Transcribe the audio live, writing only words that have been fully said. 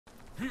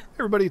Hey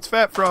everybody, it's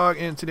Fat Frog,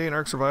 and today in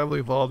Ark Survival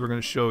Evolved we're going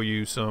to show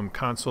you some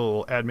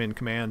console admin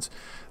commands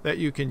that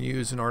you can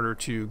use in order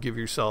to give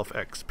yourself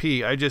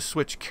XP. I just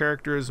switched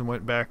characters and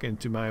went back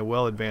into my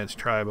well-advanced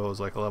tribe. I was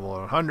like a level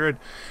 100,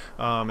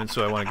 and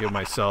so I want to give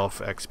myself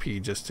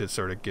XP just to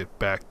sort of get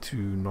back to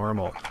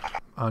normal.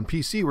 On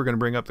PC, we're going to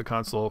bring up the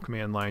console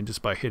command line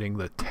just by hitting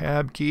the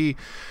tab key.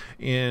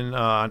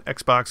 On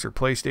Xbox or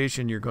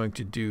PlayStation, you're going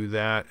to do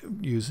that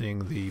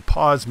using the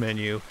pause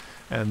menu,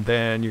 and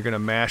then you're going to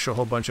mash a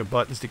whole bunch of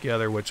buttons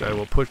together, which I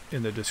will put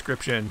in the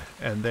description,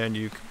 and then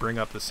you can bring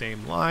up the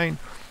same line.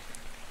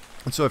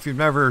 And so if you've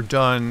never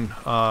done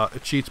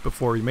cheats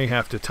before, you may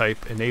have to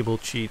type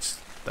enablecheats,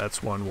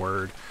 that's one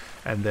word,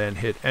 and then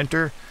hit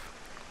enter.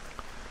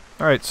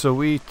 Alright, so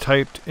we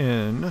typed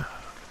in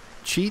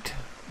cheat,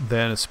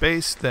 then a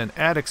space, then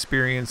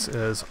addexperience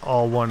as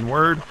all one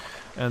word,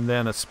 and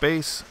then a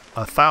space,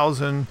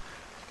 1,000,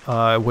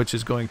 which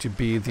is going to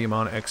be the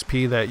amount of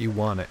XP that you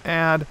want to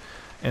add,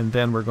 and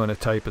then we're going to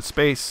type a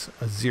space,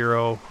 a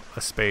 0,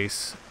 a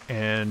space,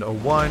 and a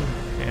 1,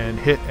 and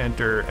hit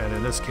enter, and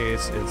in this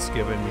case it's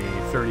given me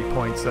 30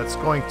 points. That's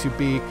going to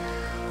be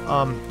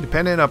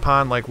dependent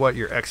upon like what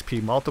your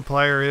XP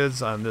multiplier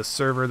is. On this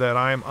server that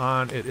I'm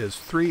on, it is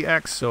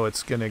 3x, so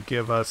it's going to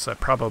give us a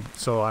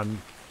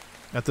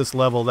at this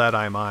level that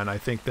I'm on, I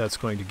think that's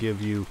going to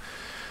give you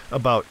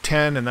about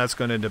 10, and that's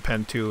going to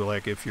depend too,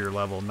 like if you're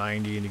level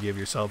 90 and you give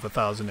yourself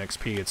 1,000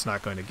 XP, it's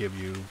not going to give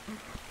you,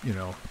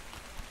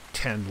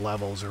 10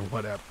 levels or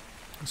whatever.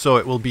 So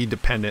it will be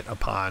dependent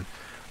upon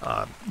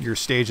your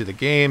stage of the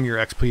game, your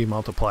XP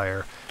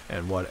multiplier,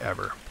 and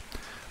whatever.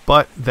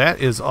 But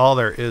that is all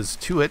there is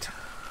to it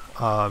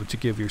to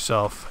give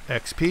yourself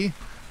XP.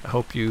 I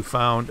hope you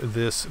found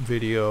this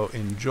video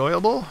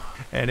enjoyable,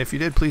 and if you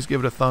did, please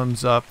give it a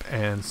thumbs up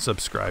and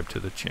subscribe to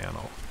the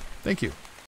channel. Thank you.